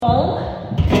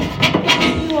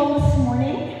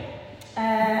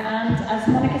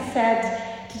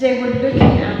Today we're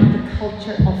looking at the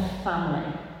culture of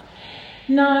family.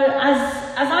 Now,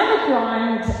 as I look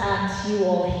around at you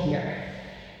all here,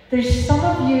 there's some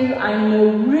of you I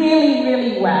know really,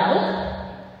 really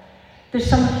well. There's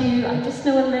some of you I just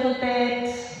know a little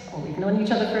bit, or we've known each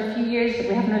other for a few years, but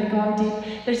we haven't really gone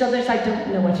deep. There's others I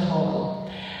don't know at all.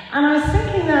 And I was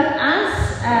thinking that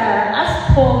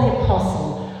as Paul the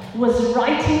Apostle was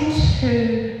writing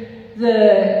to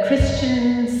the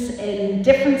Christians in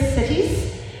different cities,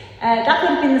 that would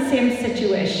have been the same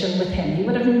situation with him. He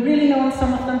would have really known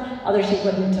some of them, others he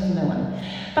wouldn't have known.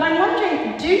 But I'm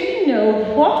wondering, do you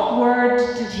know what word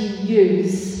did he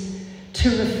use to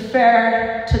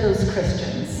refer to those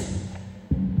Christians?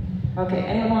 Okay,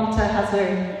 anyone want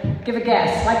to give a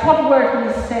guess? Like what word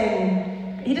was he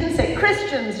saying? He didn't say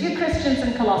Christians, you Christians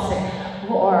in Colossae,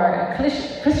 or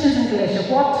Christians in Galatia.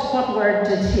 What word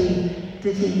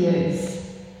did he use?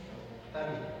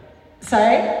 Family.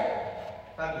 Sorry?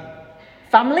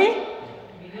 Family?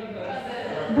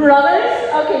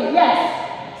 Brothers? Okay,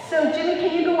 yes. So, Jimmy,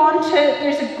 can you go on to,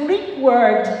 there's a Greek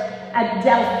word,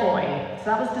 adelphoi. So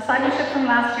that was discipleship from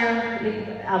last year.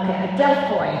 Okay,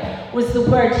 adelphoi was the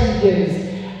word he used.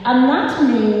 And that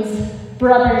means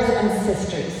brothers and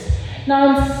sisters.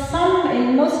 Now,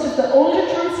 in most of the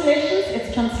older translations,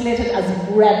 it's translated as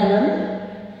brethren.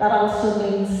 That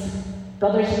also means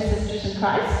brothers and sisters in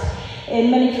Christ. In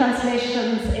many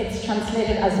translations, it's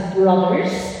translated as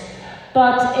brothers,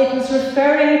 but it was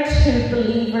referring to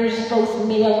believers, both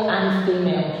male and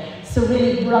female. So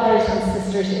really, brothers and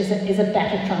sisters is a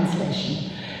better translation.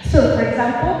 So, for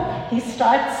example, he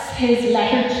starts his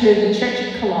letter to the church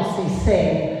at Colossae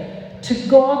saying, "To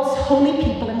God's holy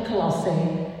people in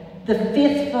Colossae, the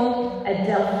faithful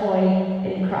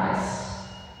adelphoi in Christ."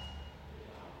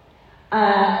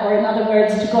 Or in other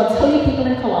words, to God's holy people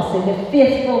in Colossae, the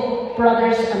faithful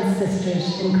brothers and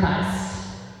sisters in Christ.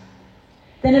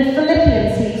 Then in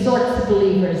Philippians, he exhorts the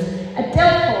believers,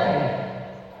 adelphoi.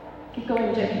 Keep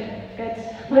going, Jim. Good.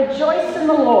 Rejoice in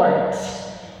the Lord.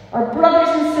 Or brothers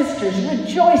and sisters,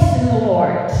 rejoice in the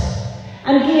Lord.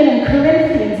 And again in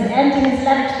Corinthians, and ending his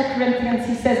letter to the Corinthians,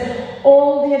 he says,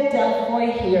 all the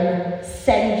adelphoi here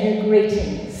send you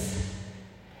greetings.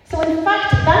 So in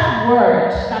fact, that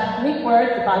word, that Greek word,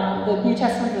 the New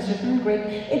Testament was written in Greek,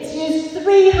 it's used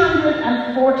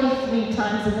 343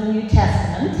 times in the New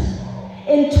Testament.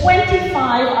 In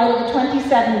 25 out of the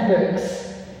 27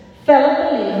 books, fellow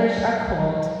believers are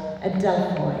called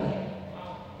adelphoi.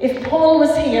 If Paul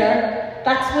was here,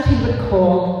 that's what he would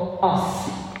call us.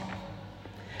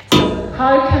 So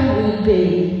how can we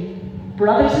be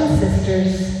brothers and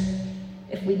sisters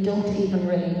if we don't even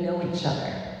really know each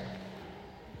other?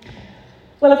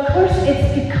 Well, of course,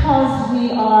 it's because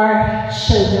we are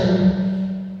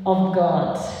children of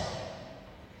God.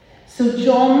 So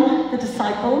John, the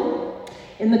disciple,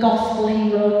 in the Gospel,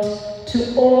 he wrote,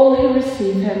 "To all who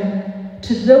receive him,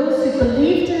 to those who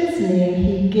believed in his name,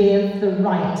 he gave the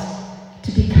right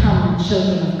to become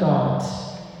children of God."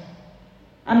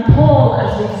 And Paul,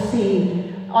 as we've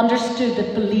seen, understood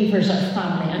that believers are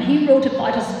family. And he wrote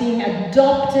about us being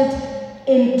adopted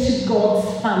into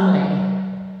God's family.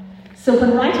 So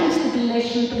when writing to the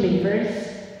Galatian believers,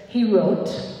 he wrote,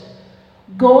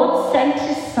 "God sent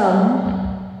his Son,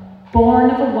 born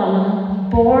of a woman,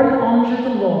 born under the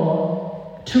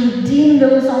law, to redeem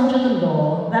those under the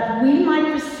law, that we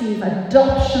might receive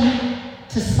adoption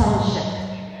to sonship."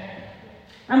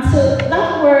 And so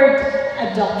that word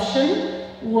adoption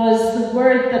was the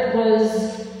word that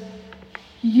was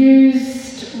used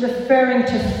referring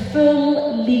to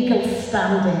full legal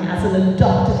standing as an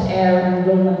adopted heir in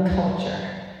Roman culture.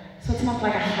 So it's not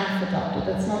like a half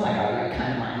adopted, it's not like, oh, you're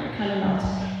kind of mine, you're kind of not.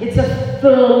 It's a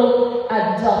full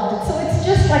adopted. So it's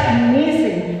just like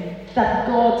amazing that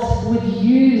God would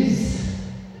use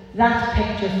that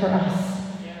picture for us.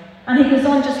 And he goes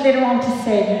on just later on to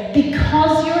say,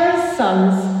 because you are his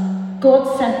sons, God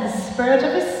sent the Spirit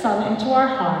of his Son into our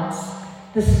hearts,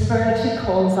 the Spirit who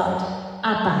calls out,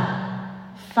 Abba,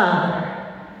 Father.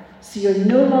 So you're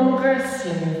no longer a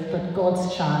slave, but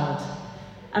God's child.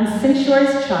 And since you're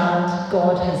his child,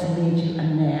 God has made you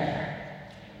an heir.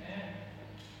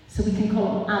 So we can call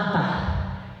him Abba.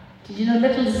 Did you know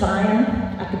little Zion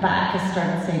at the back has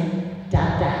started saying,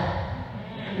 Dada?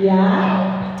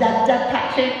 Yeah? Dada,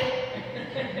 Patrick?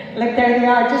 Look, there they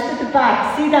are, just at the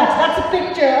back. See that? That's a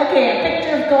picture. Okay, a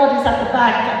picture of God is at the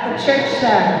back, at the church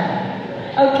there.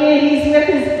 Okay, he's with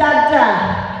his dada.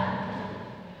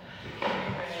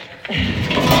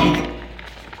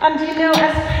 And you know,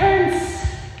 as parents,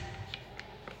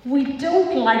 we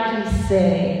don't lightly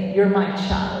say, "You're my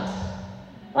child."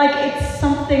 Like it's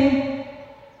something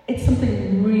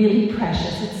really really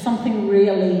precious. It's something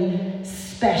really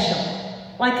special.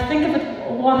 Like, think of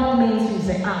it, what it means when you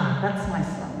say, that's my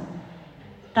son.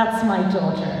 That's my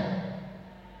daughter.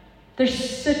 There's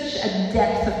such a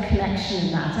depth of connection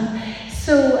in that. And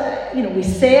so, we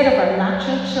say it of our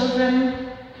natural children.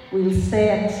 We'll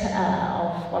say it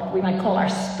of what we might call our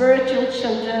spiritual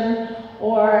children,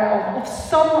 or of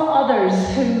some others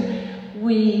who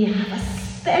we have a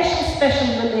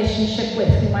special relationship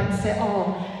with. We might say,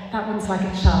 that one's like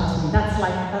a child to me.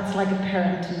 That's like a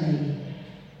parent to me.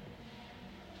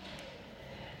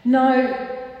 Now,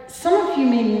 some of you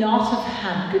may not have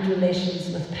had good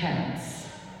relations with parents,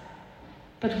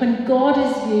 but when God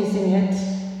is using it,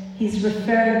 He's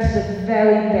referring to the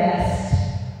very best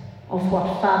of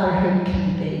what fatherhood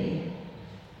can be.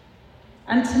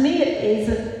 And to me,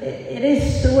 it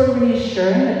is so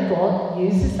reassuring that God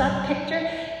uses that picture.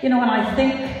 And I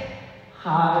think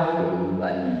how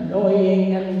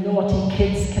annoying and naughty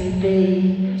kids can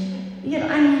be,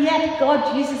 and yet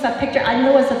God uses that picture. I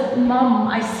know as a mum,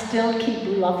 I still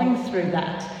keep loving through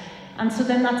that. And so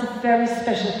then that's a very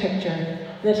special picture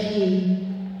that He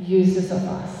uses of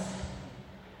us.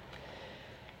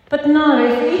 But now,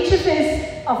 if each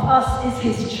of us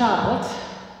is His child,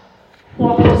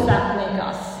 what does that make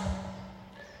us?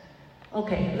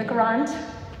 Okay, look around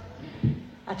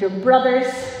at your brothers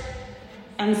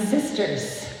and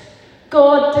sisters.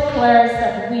 God declares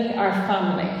that we are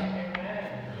family.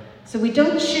 So we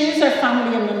don't choose our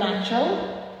family in the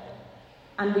natural,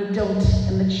 and we don't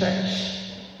in the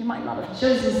church. You might not have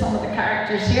chosen some of the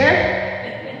characters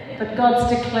here, but God's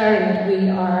declaring that we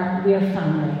are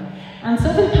family. And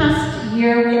so the past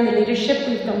year, we in the leadership,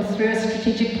 we've gone through a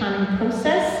strategic planning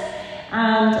process.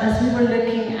 And as we were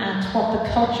looking at what the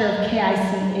culture of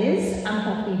KIC is and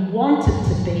what we want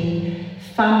it to be,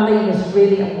 family was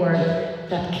really a word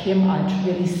that came out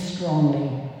really strongly.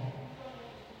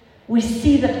 We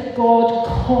see that God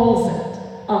calls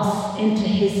us into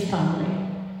His family.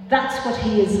 That's what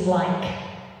He is like.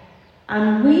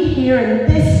 And we here in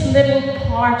this little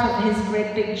part of His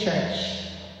great big church,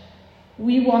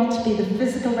 we want to be the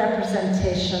physical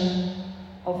representation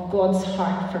of God's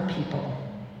heart for people.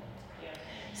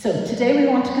 So today we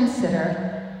want to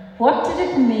consider, what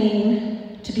did it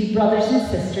mean to be brothers and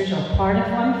sisters or part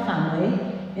of one family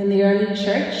in the early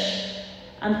church?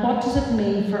 And what does it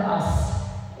mean for us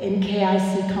in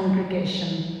KIC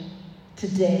congregation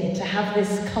today to have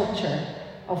this culture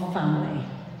of family?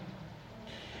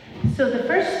 So the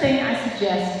first thing I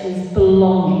suggest is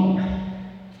belonging.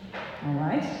 All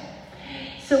right?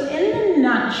 So in the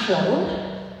natural,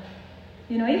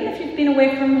 even if you've been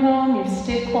away from home, you've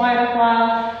stayed quiet a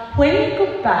while, when you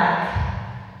go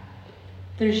back,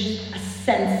 there's a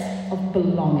sense of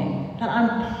belonging, that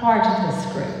I'm part of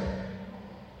this group.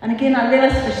 And again, I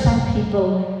realize for some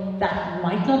people that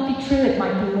might not be true. It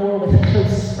might be more with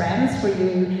close friends where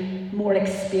you more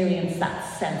experience that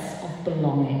sense of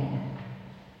belonging.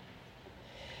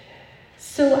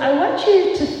 So I want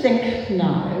you to think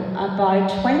now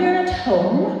about when you're at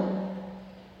home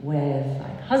with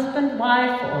husband,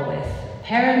 wife, or with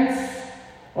parents,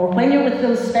 or when you're with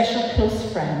those special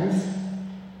close friends,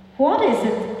 what is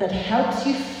it that helps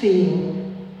you feel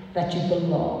that you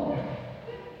belong?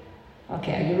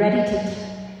 Okay, are you ready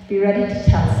to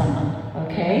tell someone?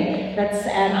 Okay,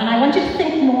 and I want you to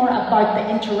think more about the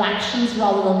interactions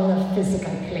rather than the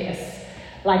physical place.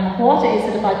 Like, what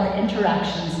is it about the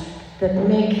interactions that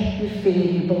make you feel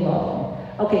you belong?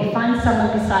 Okay, find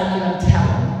someone beside you and tell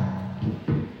them.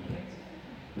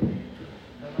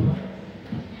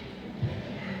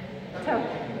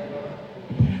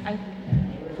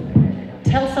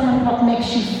 Tell someone what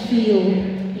makes you feel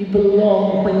you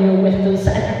belong when you're with those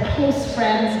close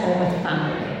friends or with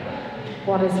family.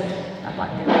 What is it about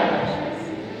the interactions?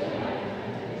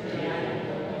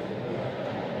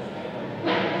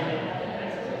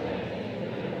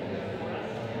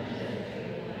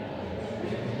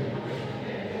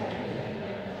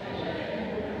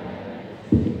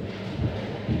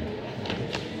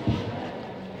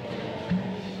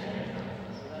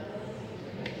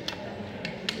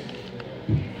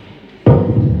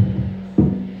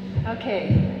 Okay,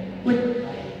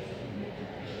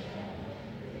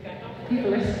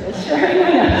 people are still sharing.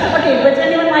 Okay, would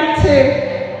anyone like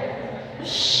to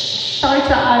shout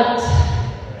out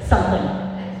something?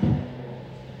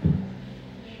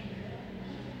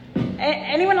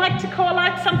 Anyone like to call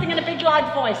out something in a big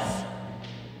loud voice?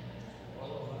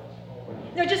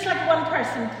 No, just like one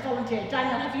person volunteer.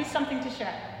 Daniel, have you something to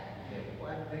share?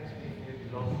 What makes me feel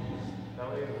belonging is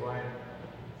that way why it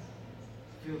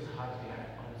feels happy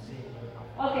on seeing you.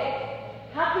 Okay,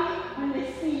 happy when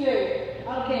they see you.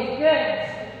 Okay, good.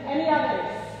 Any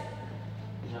others?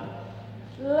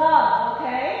 Love,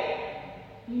 okay?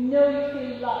 You know you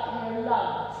feel love, you're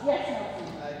loved. Yes,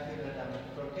 Nelson? I feel that I'm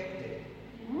protected.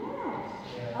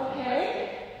 Yeah. Okay,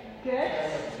 good.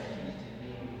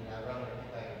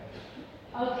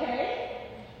 Okay.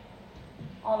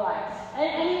 All right.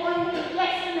 Anyone?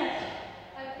 Yes, Annette?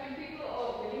 When people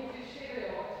are willing to share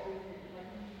their hearts with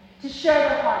you. To share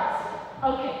their hearts.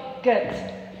 Okay, good.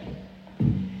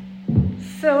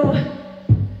 So,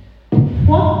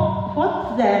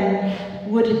 what then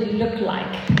would it look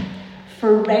like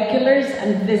for regulars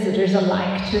and visitors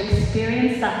alike to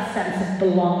experience that sense of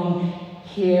belonging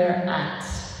here at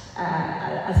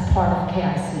as part of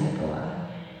KIC Lagoa?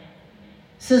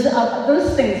 So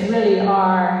those things really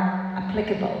are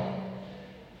applicable.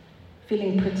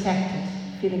 Feeling protected,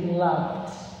 feeling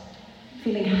loved,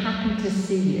 feeling happy to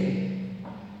see you.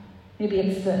 Maybe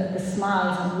it's the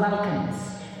smiles and welcomes.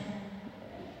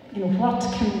 You know, what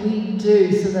can we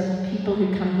do so that the people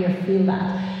who come here feel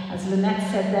that? As Lynette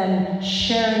said then,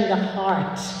 sharing the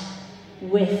heart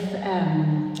with,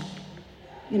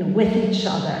 with each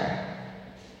other.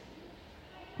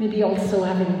 Maybe also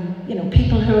having,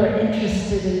 people who are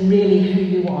interested in really who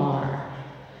you are.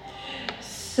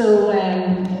 So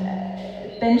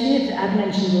Benji had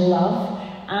mentioned love,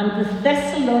 and the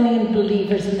Thessalonian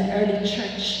believers in the early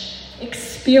church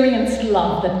experienced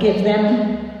love that gave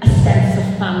them a sense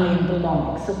of family and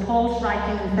belonging. So Paul's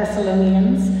writing in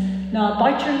Thessalonians, "Now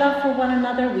about your love for one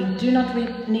another, we do not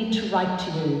need to write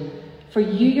to you, for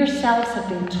you yourselves have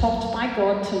been taught by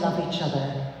God to love each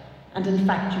other. And in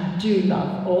fact, you do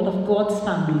love all of God's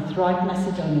family throughout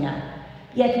Macedonia.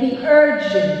 Yet we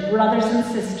urge you, brothers and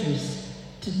sisters,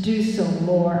 to do so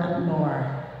more and more."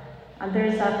 And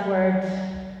there's that word,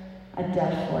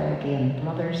 adelphoi again,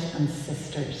 brothers and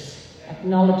sisters,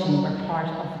 acknowledging we're part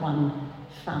of one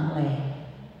family.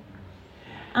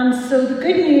 And so the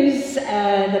good news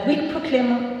that we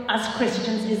proclaim as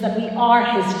Christians is that we are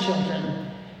his children,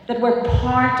 that we're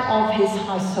part of his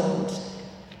household.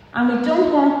 And we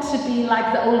don't want to be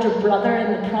like the older brother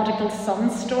in the prodigal son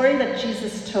story that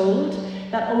Jesus told,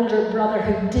 that older brother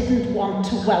who didn't want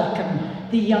to welcome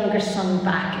the younger son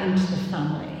back into the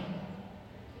family.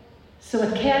 So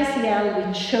at KICL,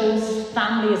 we chose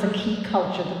family as a key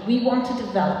culture that we want to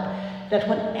develop, that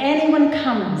when anyone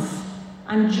comes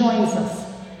and joins us,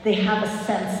 they have a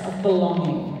sense of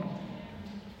belonging.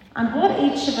 And what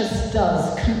each of us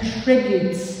does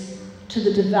contributes to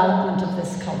the development of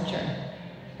this culture.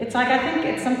 It's like, I think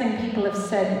it's something people have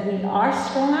said we are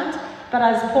strong at, but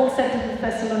as Paul said to the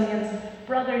Thessalonians,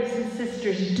 brothers and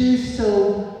sisters, do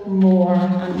so more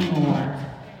and more.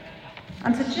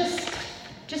 And so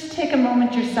just take a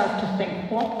moment yourself to think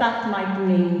what that might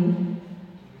mean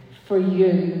for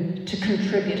you to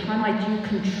contribute. How might you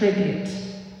contribute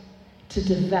to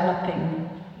developing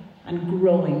and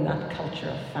growing that culture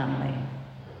of family?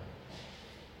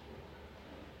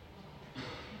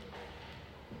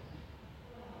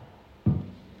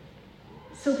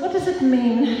 So what does it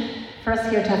mean for us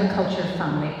here to have a culture of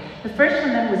family? The first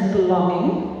one then was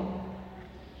belonging.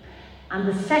 And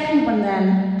the second one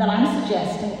then that I'm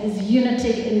suggesting is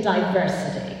unity in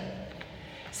diversity.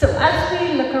 So as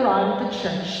we look around the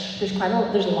church, there's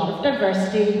a lot of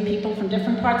diversity, people from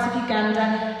different parts of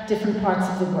Uganda, different parts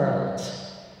of the world.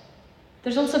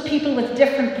 There's also people with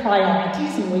different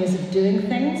priorities and ways of doing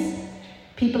things,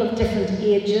 people of different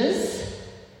ages.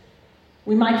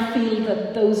 We might feel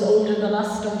that those older than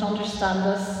us don't understand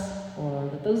us, or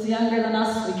that those younger than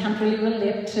us we can't really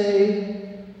relate to.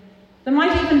 There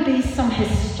might even be some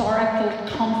historical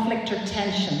conflict or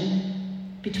tension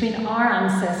between our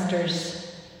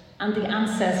ancestors and the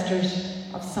ancestors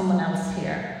of someone else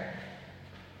here.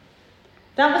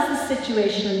 That was the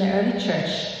situation in the early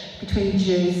church between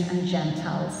Jews and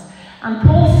Gentiles. And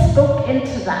Paul spoke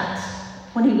into that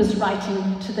when he was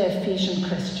writing to the Ephesian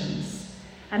Christians.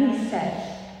 And he said,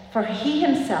 "For he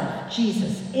himself,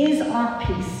 Jesus, is our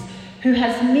peace, who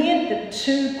has made the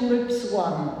two groups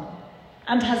one,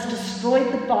 and has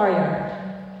destroyed the barrier,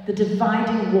 the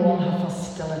dividing wall of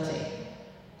hostility."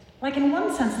 Like in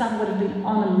one sense that would have been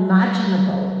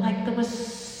unimaginable. Like there was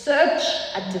such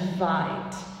a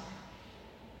divide.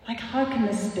 Like how can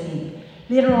this be?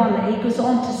 Later on he goes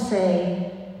on to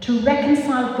say, to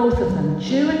reconcile both of them,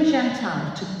 Jew and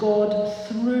Gentile, to God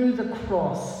through the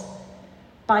cross,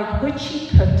 by which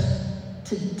he put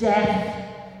to death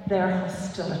their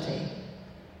hostility.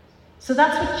 So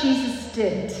that's what Jesus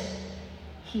did.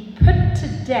 He put to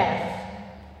death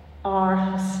our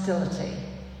hostility.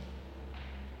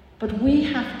 But we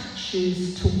have to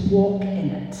choose to walk in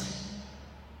it.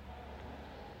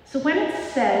 So when it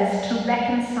says to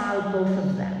reconcile both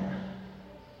of them,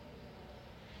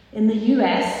 in the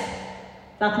US,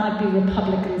 That might be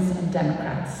Republicans and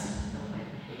Democrats.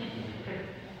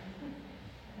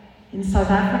 In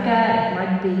South Africa, it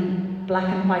might be black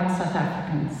and white South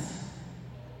Africans.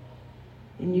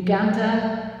 In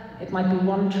Uganda, it might be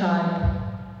one tribe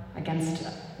against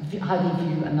how they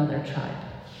view another tribe.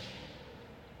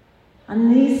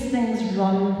 And these things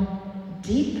run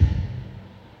deep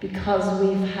because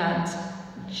we've had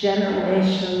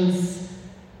generations,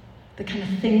 the kind of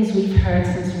things we've heard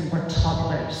since we were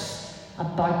toddlers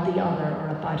about the other or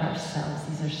about ourselves.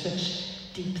 These are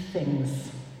such deep things.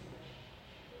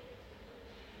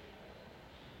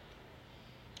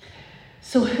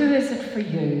 So who is it for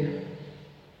you?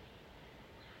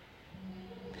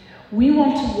 We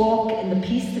want to walk in the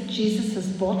peace that Jesus has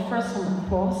bought for us on the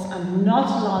cross and not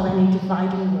allow any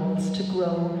dividing walls to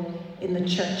grow in the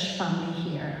church family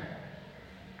here.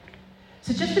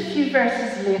 So just a few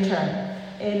verses later,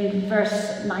 in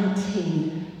verse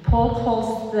 19, Paul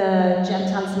calls the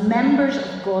Gentiles members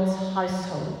of God's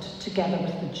household together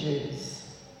with the Jews.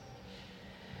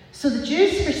 So the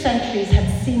Jews for centuries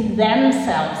had seen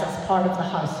themselves as part of the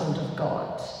household of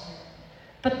God.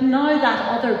 But now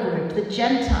that other group, the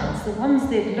Gentiles, the ones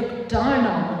they'd looked down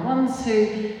on, the ones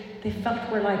who they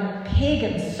felt were like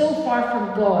pagans, so far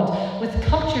from God, with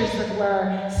cultures that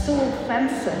were so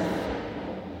offensive,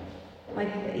 like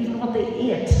even what they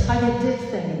ate, how they did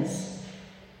things.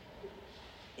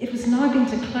 It was now being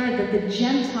declared that the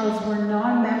Gentiles were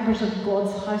now members of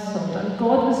God's household, and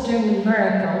God was doing the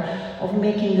miracle of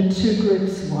making the two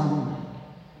groups one.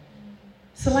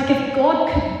 So like if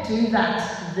God could do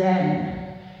that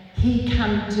then, he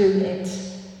can do it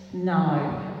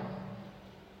now.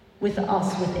 With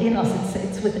us, within us,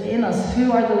 it's within us.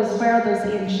 Where are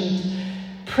those ancient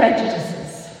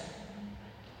prejudices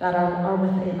that are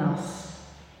within us?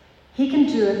 He can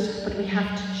do it, but we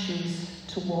have to choose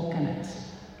to walk in it.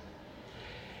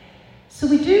 So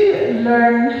we do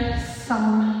learn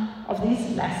some of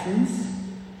these lessons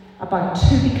about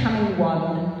two becoming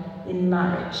one in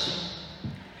marriage.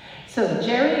 So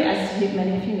Jerry, as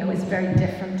many of you know, is very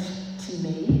different to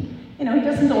me. You know, he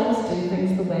doesn't always do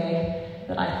things the way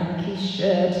that I think he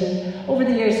should. Over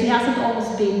the years, he hasn't always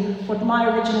been what my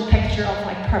original picture of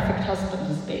my perfect husband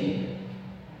has been.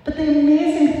 But the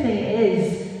amazing thing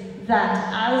is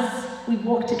that as we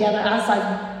walk together, as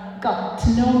I've got to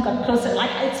know him, got closer,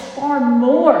 like it's far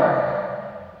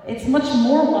more. It's much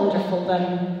more wonderful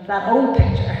than that old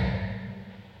picture.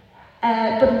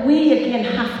 But we again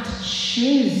have to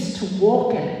choose to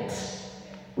walk in it.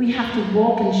 We have to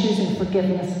walk in choosing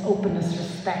forgiveness, openness,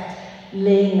 respect,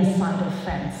 laying aside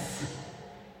offense.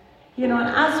 You know, and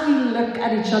as we look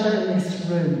at each other in this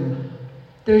room,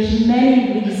 there's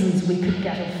many reasons we could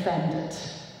get offended.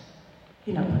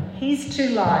 You know, he's too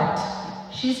loud,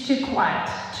 she's too quiet,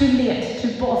 too late,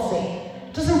 too bossy,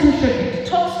 doesn't contribute,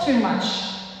 talks too much,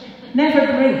 never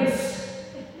greets,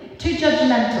 too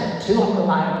judgmental, too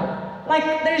unreliable.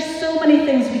 Like, there's so many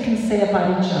things we can say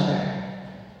about each other.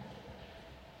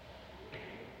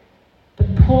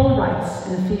 But Paul writes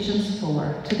in Ephesians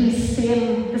 4 to the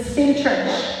same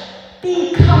church,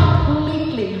 be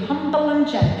completely humble and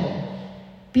gentle,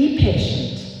 be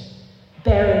patient,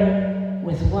 bearing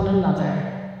with one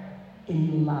another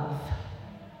in love.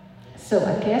 So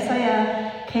at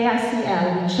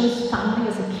KICL, we chose family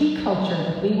as a key culture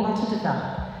that we want to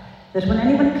develop, that when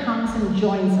anyone comes and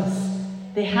joins us,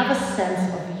 they have a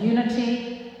sense of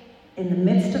unity in the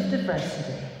midst of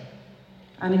diversity.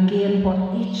 And again,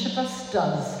 what each of us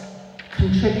does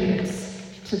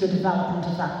contributes to the development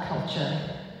of that culture.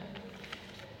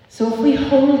 So if we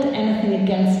hold anything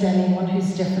against anyone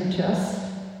who's different to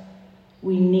us,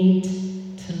 we need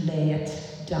to lay it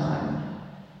down.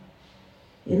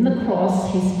 In the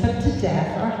cross, he's put to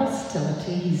death our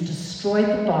hostility, he's destroyed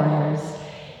the barriers.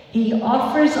 He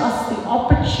offers us the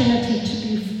opportunity to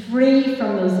be free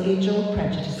from those age-old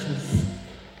prejudices.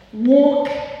 Walk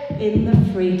in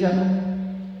the freedom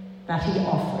that he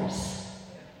offers.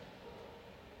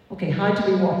 Okay, how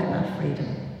do we walk in that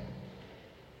freedom?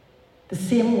 The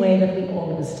same way that we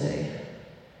always do.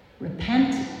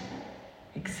 Repent,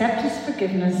 accept his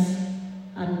forgiveness,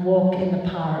 and walk in the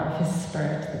power of his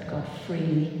Spirit that God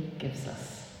freely gives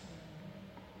us.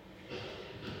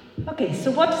 Okay,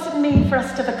 so what does it mean for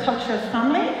us to have a culture of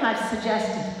family? I've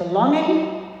suggested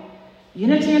belonging,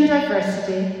 unity and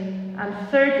diversity, and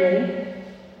thirdly,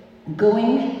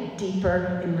 going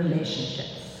deeper in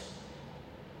relationships.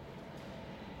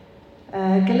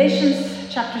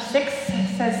 Galatians chapter 6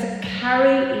 says,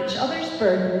 carry each other's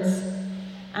burdens,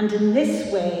 and in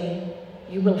this way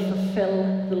you will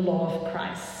fulfill the law of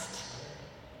Christ.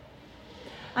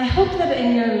 I hope that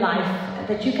in your life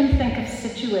that you can think of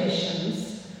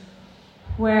situations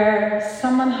where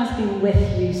someone has been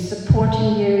with you,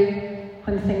 supporting you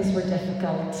when things were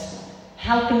difficult,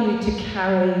 helping you to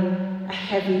carry a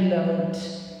heavy load.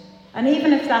 And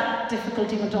even if that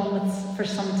difficulty went on for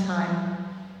some time,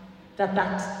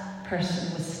 that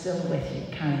person was still with you,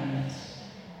 carrying it.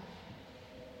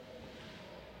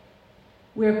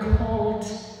 We're called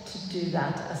to do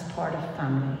that as part of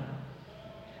family.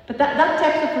 But that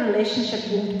depth of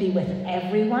relationship won't be with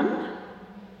everyone.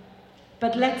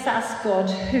 But let's ask God,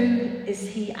 who is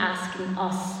He asking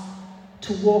us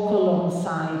to walk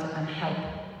alongside and help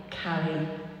carry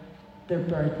their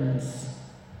burdens?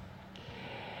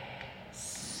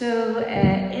 So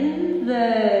in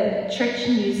the church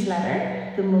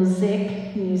newsletter, the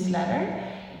Mosaic newsletter,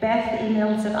 Beth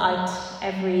emails it out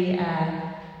every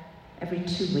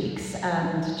 2 weeks.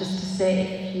 And just to say,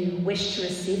 if you wish to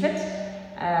receive it,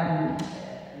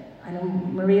 I know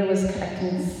Maria was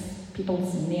collecting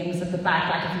people's names at the back.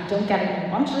 Like if you don't get it and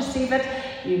you want to receive it,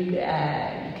 you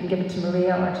can give it to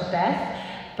Maria or to Beth.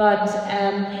 But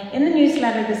in the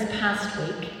newsletter this past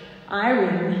week,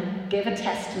 Irene gave a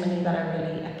testimony that I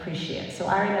really appreciate. So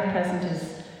Irene at present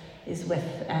is with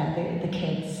the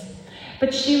kids.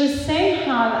 But she was saying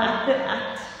how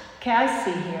at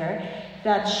KIC here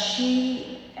that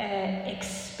she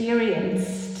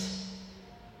experienced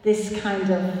this kind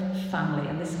of family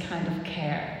and this kind of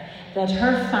care. That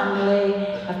her family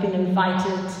have been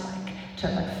invited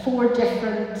to 4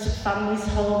 different families'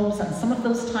 homes, and some of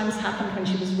those times happened when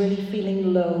she was really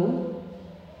feeling low.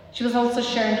 She was also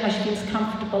sharing how she feels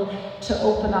comfortable to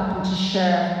open up and to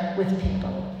share with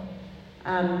people.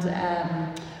 And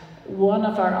one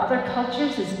of our other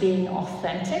cultures is being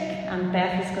authentic, and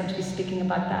Beth is going to be speaking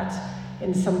about that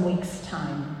in some weeks'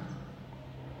 time.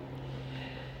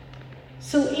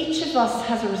 So each of us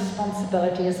has a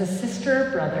responsibility as a sister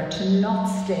or brother to not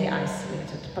stay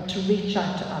isolated, but to reach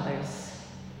out to others.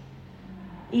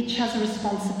 Each has a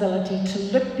responsibility to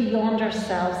look beyond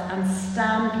ourselves and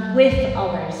stand with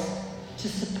others to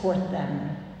support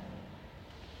them.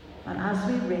 And as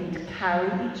we read, carry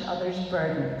each other's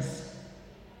burdens.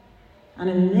 And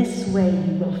in this way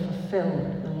you will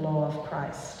fulfill the law of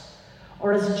Christ.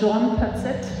 Or as John puts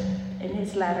it in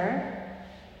his letter,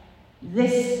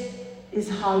 this is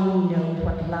how we know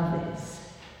what love is.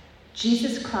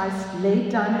 Jesus Christ laid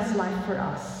down his life for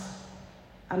us,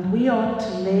 and we ought to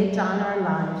lay down our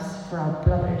lives for our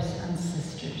brothers and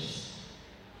sisters.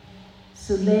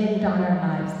 So laying down our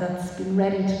lives, that's being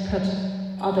ready to put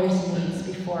others' needs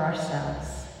before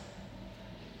ourselves.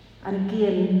 And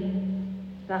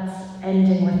again, that's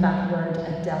ending with that word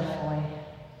adelphoi,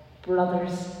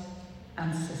 brothers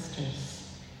and sisters.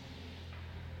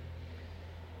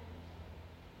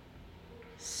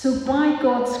 So by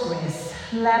God's grace,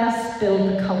 let us build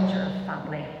the culture of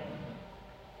family,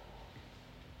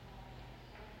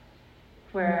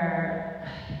 where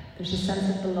there's a sense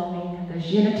of belonging,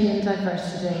 there's unity and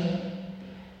diversity,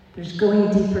 there's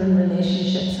going deeper in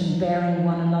relationships and bearing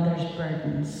one another's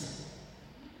burdens.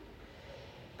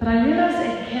 But I realise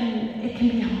it can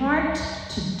be hard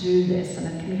to do this, and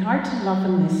it can be hard to love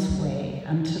in this way,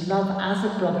 and to love as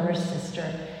a brother or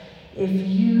sister if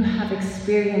you have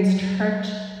experienced hurt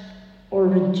or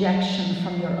rejection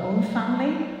from your own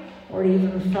family, or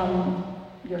even from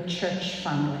your church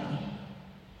family.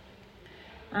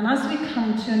 And as we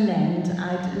come to an end,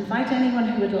 I'd invite anyone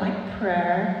who would like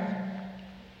prayer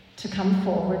to come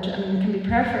forward. I mean, it can be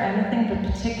prayer for anything,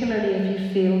 but particularly if you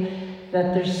feel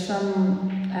that there's some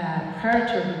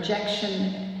hurt or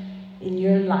rejection in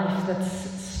your life that's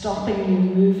stopping you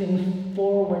moving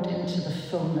forward into the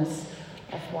fullness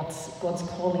of what God's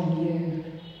calling you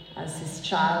as his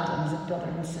child and as a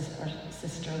brother and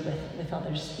sister with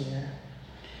others here.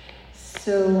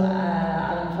 So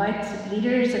I'll invite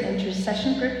leaders and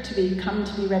intercession group to come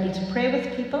to be ready to pray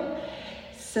with people.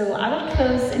 So I will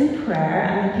close in prayer,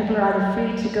 and then people are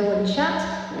either free to go and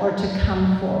chat or to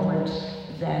come forward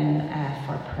then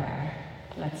for prayer.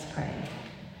 Let's pray.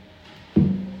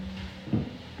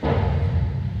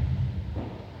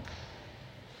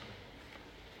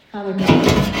 Father God,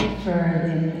 thank you for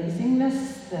the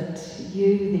amazingness that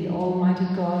you, the Almighty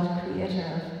God, creator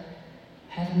of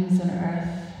heavens and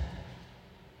earth,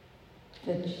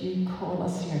 that you call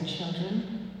us your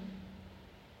children,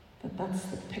 that's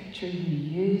the picture you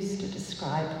use to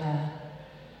describe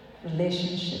the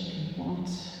relationship you want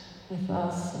with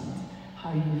us and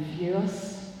how you view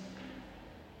us.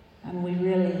 And we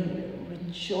really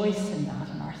rejoice in that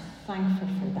and are thankful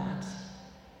for that.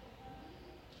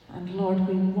 And Lord,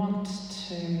 we want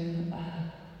to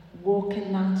walk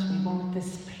in that. We want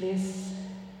this place,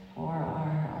 or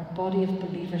our body of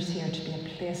believers here, to be a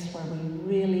place where we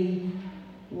really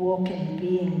walk in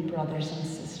being brothers and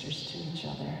sisters to each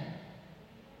other.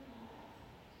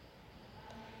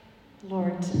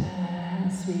 Lord,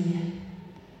 as we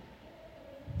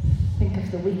think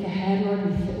of the week ahead, Lord,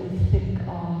 we think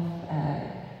of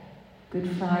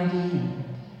Good Friday and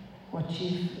what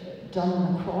you've done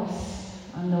on the cross.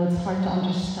 I know it's hard to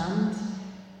understand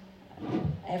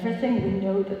everything. We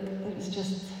know that it was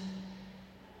just,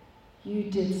 you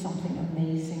did something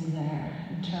amazing there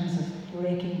in terms of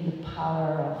breaking the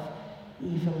power of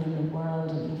evil in the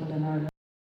world and evil in our